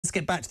let's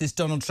get back to this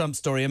Donald Trump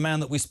story, a man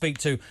that we speak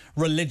to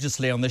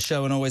religiously on the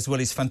show and always will.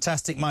 He's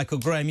fantastic. Michael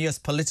Graham, US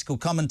political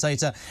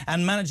commentator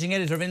and managing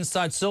editor of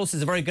Inside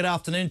Sources. A very good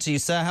afternoon to you,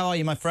 sir. How are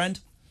you, my friend?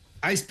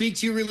 I speak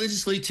to you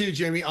religiously too,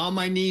 Jeremy. On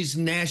my knees,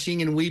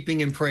 gnashing and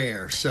weeping in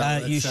prayer.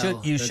 So you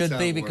should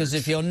be, because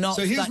if you're not...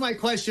 So here's my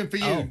question for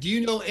you. Oh. Do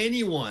you know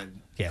anyone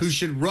who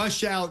should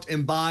rush out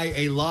and buy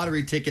a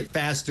lottery ticket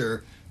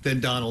faster than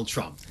Donald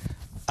Trump?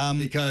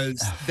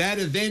 Because that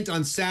event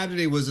on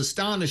Saturday was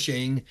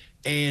astonishing,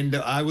 and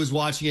I was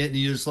watching it,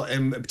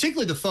 and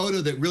particularly the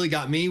photo that really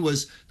got me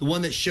was the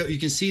one that you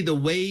can see the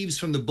waves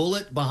from the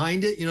bullet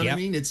behind it. You know what I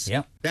mean? That's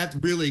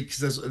really,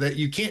 that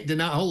you can't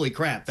deny. Holy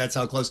crap, that's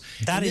how close.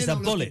 That is a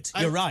bullet.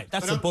 You're right.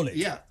 That's a bullet.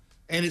 Yeah.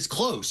 And it's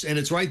close, and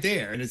it's right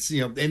there, and it's,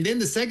 you know. And then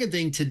the second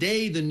thing,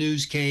 today the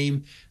news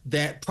came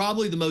that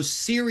probably the most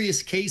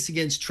serious case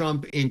against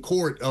Trump in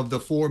court of the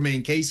four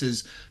main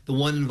cases, the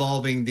one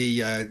involving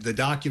the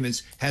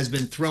documents, has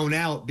been thrown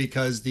out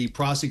because the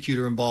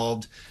prosecutor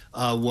involved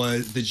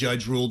the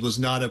judge ruled was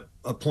not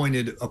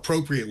appointed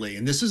appropriately.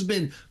 And this has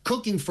been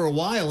cooking for a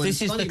while. And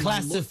this is the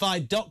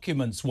classified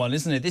documents one,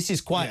 isn't it? This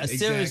is quite a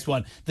serious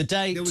one. The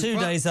day, 2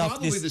 days after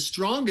probably the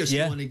strongest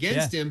one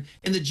against him.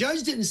 And the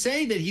judge didn't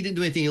say that he didn't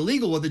do anything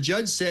illegal. What the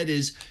judge said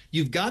is,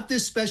 you've got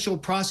this special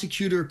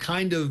prosecutor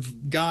kind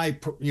of guy,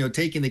 you know,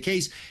 taking the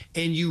case,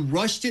 and you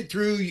rushed it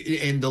through,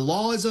 and the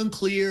law is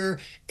unclear,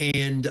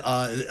 and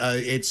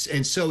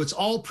so it's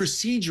all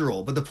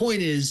procedural. But the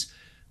point is,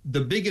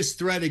 the biggest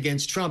threat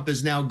against Trump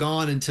is now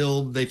gone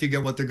until they figure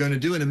out what they're going to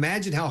do. And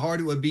imagine how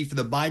hard it would be for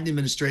the Biden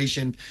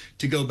administration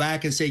to go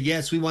back and say,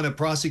 yes, we want to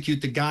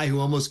prosecute the guy who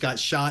almost got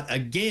shot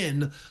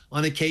again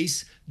on a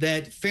case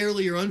that,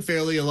 fairly or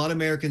unfairly, a lot of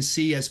Americans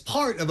see as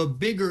part of a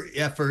bigger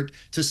effort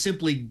to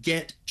simply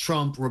get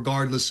Trump,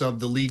 regardless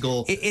of the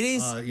legal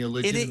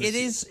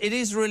legitimacy. It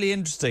is really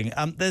interesting.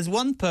 There's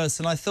one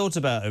person I thought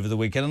about over the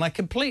weekend, and I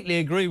completely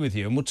agree with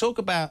you, and we'll talk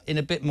about in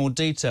a bit more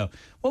detail.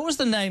 What was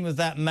the name of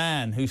that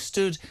man who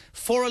stood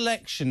for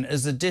election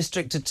as a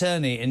district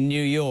attorney in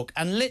New York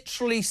and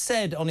literally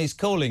said on his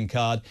calling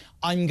card,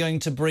 I'm going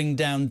to bring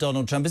down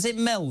Donald Trump? Is it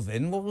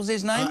Melvin? What was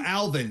his name?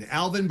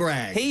 Alvin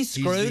Bragg. He's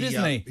screwed,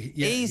 isn't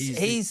he?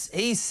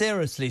 He's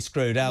seriously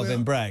screwed,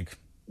 Alvin Bragg.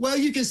 Well,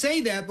 you can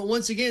say that, but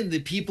once again, the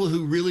people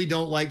who really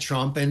don't like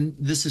Trump, and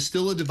this is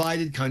still a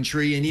divided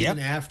country, and even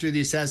after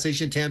the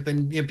assassination attempt,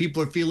 and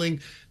people are feeling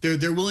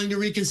they're willing to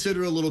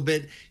reconsider a little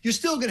bit, you're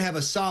still going to have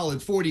a solid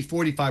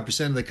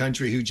 40–45% of the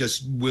country who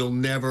just will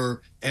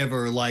never,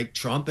 ever like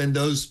Trump. And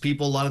those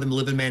people, a lot of them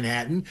live in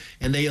Manhattan,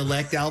 and they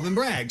elect Alvin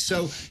Bragg.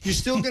 So you're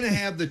still going to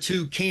have the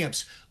two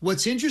camps.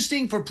 What's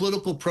interesting for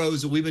political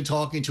pros that we've been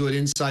talking to at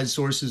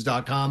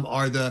InsideSources.com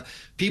are the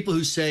people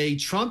who say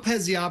Trump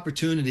has the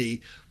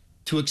opportunity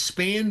to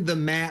expand the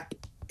map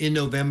in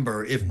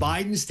November. If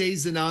Biden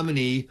stays the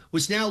nominee,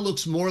 which now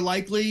looks more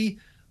likely,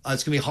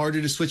 it's going to be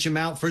harder to switch him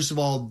out. First of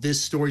all,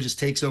 this story just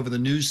takes over the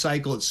news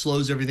cycle. It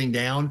slows everything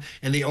down,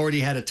 and they already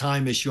had a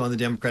time issue on the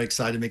Democratic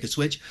side to make a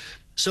switch.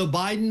 So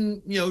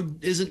Biden, you know,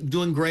 isn't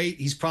doing great.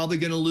 He's probably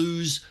going to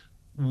lose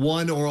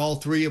one or all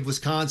three of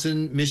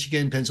Wisconsin,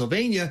 Michigan,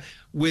 Pennsylvania.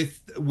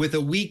 With a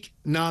weak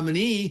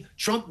nominee,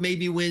 Trump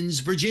maybe wins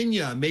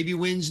Virginia, maybe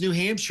wins New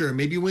Hampshire,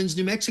 maybe wins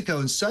New Mexico.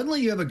 And suddenly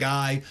you have a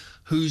guy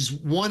who's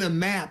won a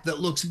map that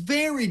looks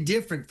very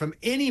different from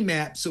any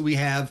maps that we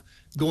have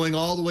going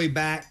all the way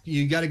back.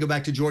 You got to go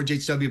back to George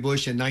H.W.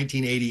 Bush in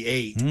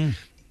 1988.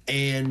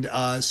 And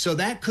so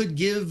that could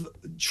give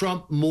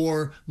Trump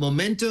more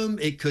momentum.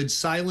 It could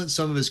silence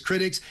some of his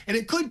critics, and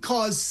it could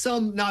cause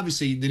some,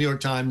 obviously the New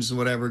York Times and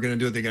whatever are going to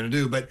do what they're going to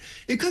do, but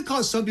it could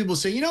cause some people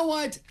to say, you know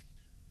what?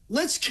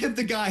 Let's give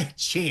the guy a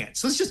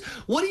chance.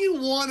 What do you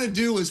want to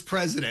do as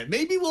president?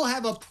 Maybe we'll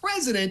have a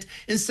president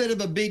instead of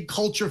a big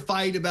culture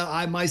fight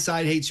about my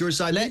side hates your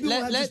side. Maybe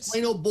we'll have just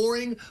plain old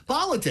boring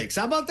politics.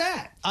 How about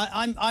that?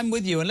 I'm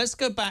with you. And let's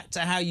go back to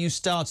how you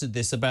started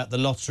this about the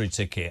lottery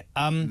ticket.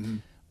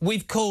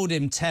 We've called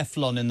him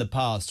Teflon in the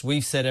past.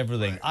 We've said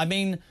everything. I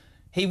mean,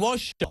 he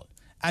was shot.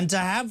 And to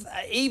have,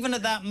 even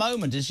at that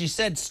moment, as you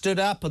said, stood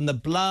up and the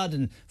blood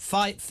and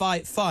fight.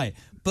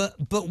 But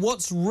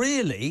what's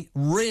really,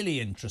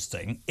 really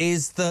interesting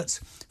is that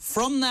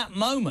from that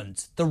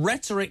moment, the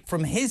rhetoric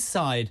from his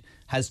side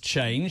has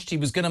changed. He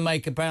was going to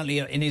make, apparently,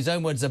 in his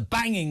own words, a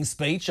banging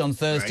speech on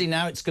Thursday.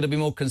 Now it's going to be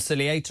more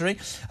conciliatory.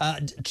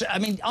 I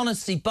mean,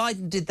 honestly,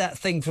 Biden did that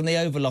thing from the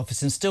Oval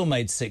Office and still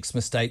made 6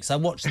 mistakes. I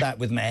watched that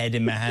with my head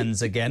in my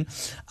hands again.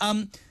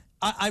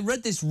 I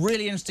read this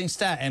really interesting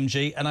stat,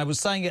 MG, and I was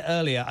saying it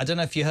earlier. I don't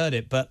know if you heard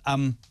it, but...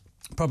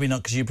 probably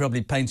not, because you're probably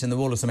painting the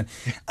wall or something.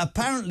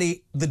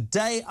 Apparently, the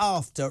day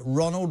after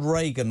Ronald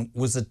Reagan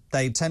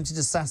they attempted to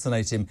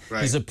assassinate him,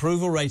 his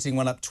approval rating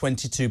went up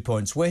 22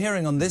 points. We're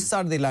hearing on this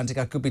side of the Atlantic,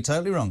 I could be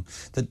totally wrong,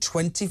 that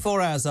 24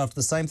 hours after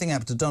the same thing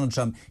happened to Donald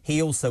Trump,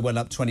 he also went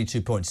up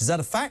 22 points. Is that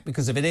a fact?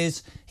 Because if it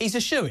is, he's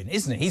a shoo-in,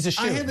 isn't he? He's a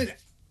shoo-in.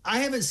 I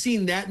haven't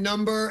seen that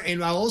number,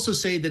 and I'll also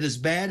say that as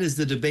bad as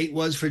the debate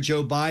was for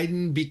Joe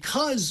Biden,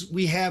 because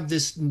we have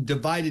this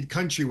divided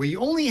country where you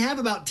only have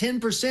about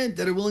 10%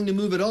 that are willing to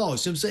move at all.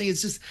 So I'm saying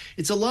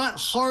it's a lot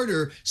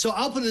harder. So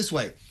I'll put it this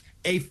way.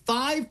 A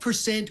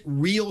 5%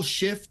 real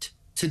shift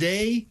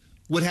today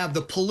would have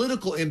the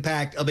political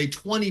impact of a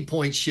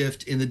 20-point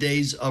shift in the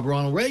days of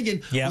Ronald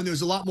Reagan, when there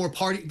was a lot more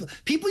party.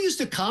 People used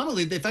to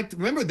commonly, in fact,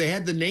 remember, they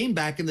had the name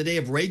back in the day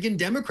of Reagan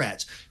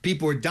Democrats.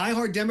 People were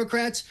diehard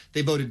Democrats.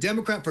 They voted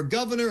Democrat for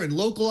governor and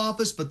local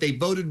office, but they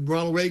voted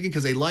Ronald Reagan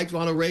because they liked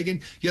Ronald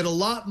Reagan. You had a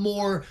lot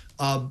more,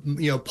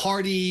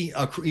 party.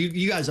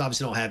 You guys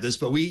obviously don't have this,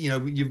 but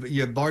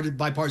you have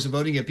bipartisan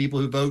voting. You have people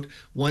who vote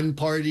one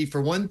party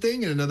for one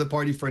thing and another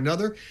party for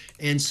another.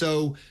 And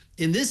so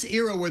in this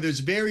era where there's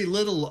very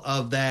little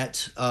of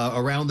that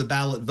around the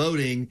ballot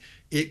voting,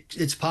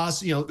 it's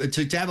possible,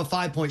 to have a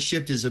 5-point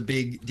shift is a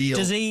big deal.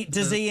 Does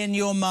he in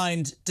your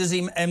mind, does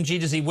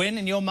he win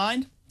in your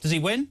mind? Does he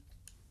win?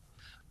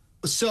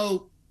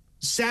 So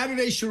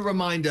Saturday should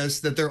remind us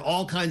that there are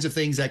all kinds of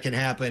things that can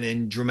happen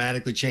and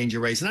dramatically change a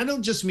race. And I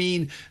don't just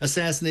mean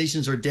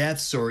assassinations or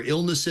deaths or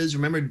illnesses.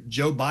 Remember,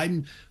 Joe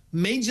Biden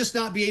may just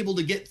not be able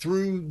to get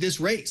through this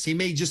race. He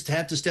may just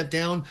have to step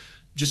down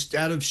just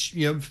out of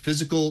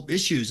physical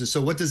issues. And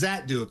so what does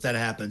that do if that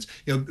happens?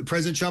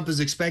 President Trump is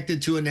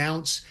expected to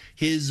announce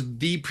his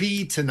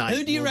VP tonight.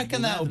 Who do you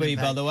reckon that will be,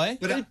 by the way?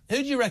 Who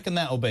do you reckon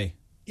that will be?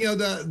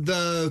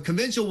 The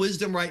conventional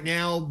wisdom right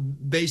now,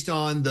 based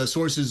on the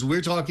sources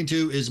we're talking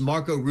to, is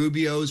Marco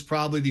Rubio is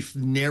probably the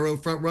narrow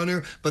front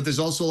runner. But there's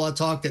also a lot of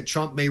talk that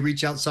Trump may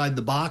reach outside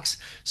the box.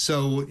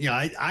 So,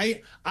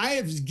 I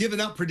have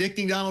given up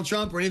predicting Donald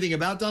Trump or anything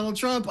about Donald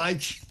Trump. I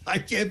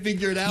can't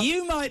figure it out.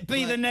 You might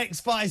be the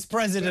next vice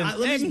president.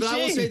 But I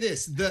will say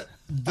this: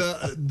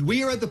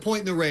 we are at the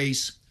point in the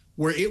race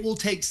where it will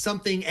take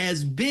something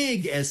as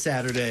big as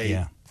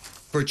Saturday.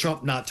 For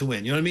Trump not to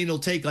win. You know what I mean? It'll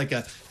take like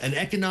an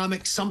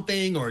economic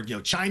something, or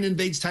China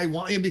invades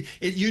Taiwan.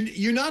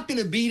 You're not going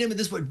to beat him at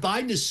this point.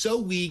 Biden is so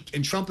weak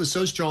and Trump is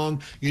so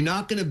strong. You're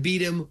not going to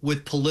beat him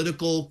with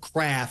political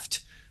craft,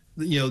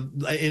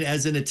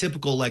 as in a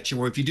typical election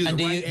where if you do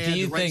the right ad,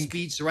 the right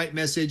speech, the right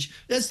message,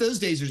 those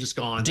days are just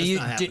gone. Do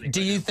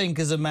you think,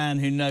 as a man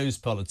who knows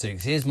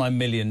politics, here's my $1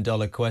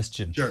 million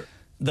question. Sure.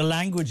 The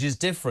language is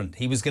different.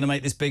 He was going to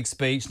make this big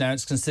speech. Now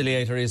it's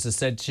conciliatory, as I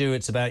said to you.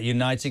 It's about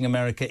uniting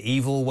America.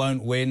 Evil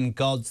won't win.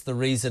 God's the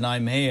reason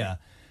I'm here.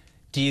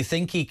 Do you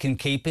think he can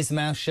keep his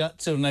mouth shut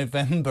till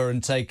November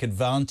and take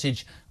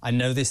advantage? I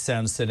know this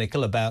sounds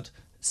cynical about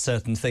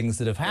certain things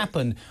that have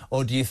happened,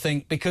 or do you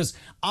think, because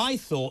I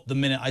thought the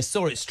minute I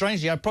saw it,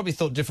 strangely, I probably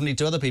thought differently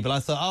to other people.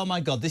 I thought, oh my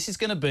God, this is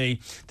going to be,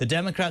 the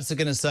Democrats are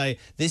going to say,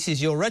 this is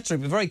your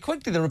rhetoric. But very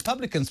quickly, the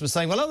Republicans were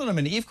saying, well, hold on a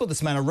minute, you've called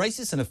this man a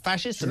racist and a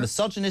fascist, a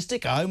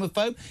misogynistic, a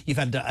homophobe. You've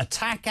had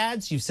attack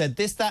ads. You've said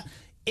this, that.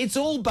 It's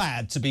all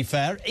bad, to be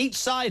fair. Each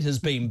side has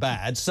been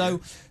bad. So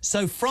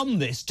from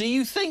this, do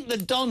you think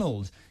that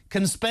Donald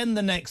can spend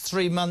the next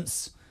 3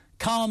 months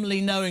calmly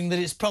knowing that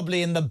it's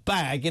probably in the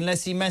bag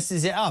unless he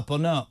messes it up, or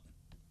not?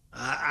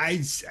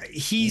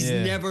 He's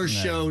never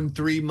shown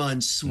 3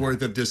 months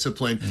worth of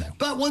discipline.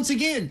 But once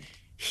again,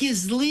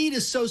 his lead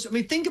is so...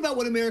 think about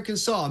what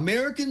Americans saw.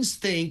 Americans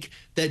think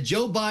that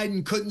Joe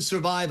Biden couldn't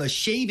survive a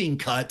shaving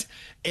cut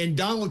and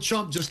Donald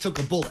Trump just took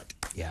a bullet.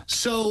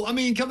 So,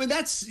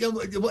 that's...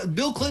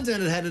 Bill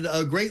Clinton had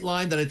a great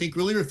line that I think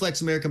really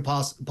reflects American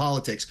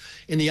politics.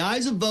 In the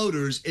eyes of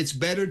voters, it's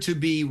better to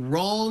be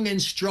wrong and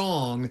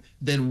strong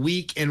than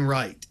weak and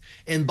right.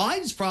 And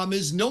Biden's problem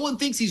is no one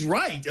thinks he's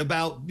right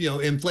about,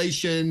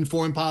 inflation,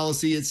 foreign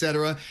policy, et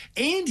cetera,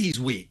 and he's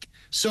weak.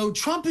 So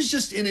Trump is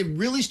just in a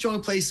really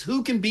strong place.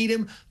 Who can beat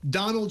him?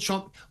 Donald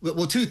Trump.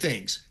 Well, 2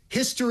 things.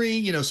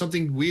 History,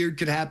 something weird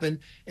could happen,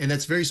 and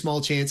that's a very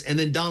small chance. And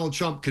then Donald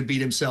Trump could beat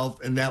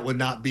himself, and that would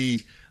not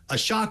be a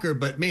shocker.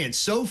 But, man,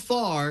 so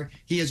far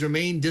he has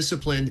remained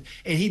disciplined,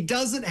 and he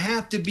doesn't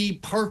have to be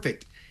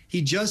perfect.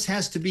 He just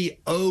has to be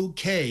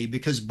okay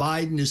because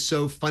Biden is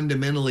so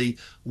fundamentally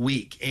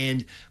weak.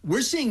 And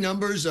we're seeing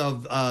numbers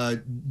of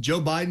Joe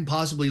Biden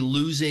possibly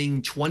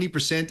losing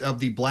 20% of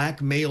the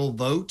black male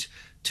vote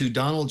to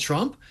Donald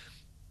Trump.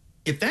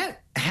 If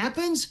that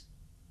happens,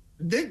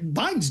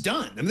 Biden's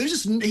done.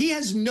 He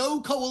has no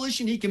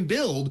coalition he can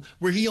build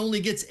where he only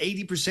gets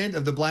 80%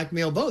 of the black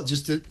male vote.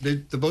 Just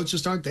the votes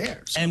just aren't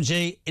there. So.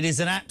 MG, it is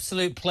an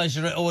absolute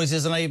pleasure. It always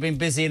is. I know you've been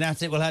busy and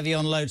at it. We'll have you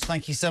on loads.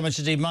 Thank you so much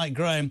indeed, Mike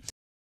Graham.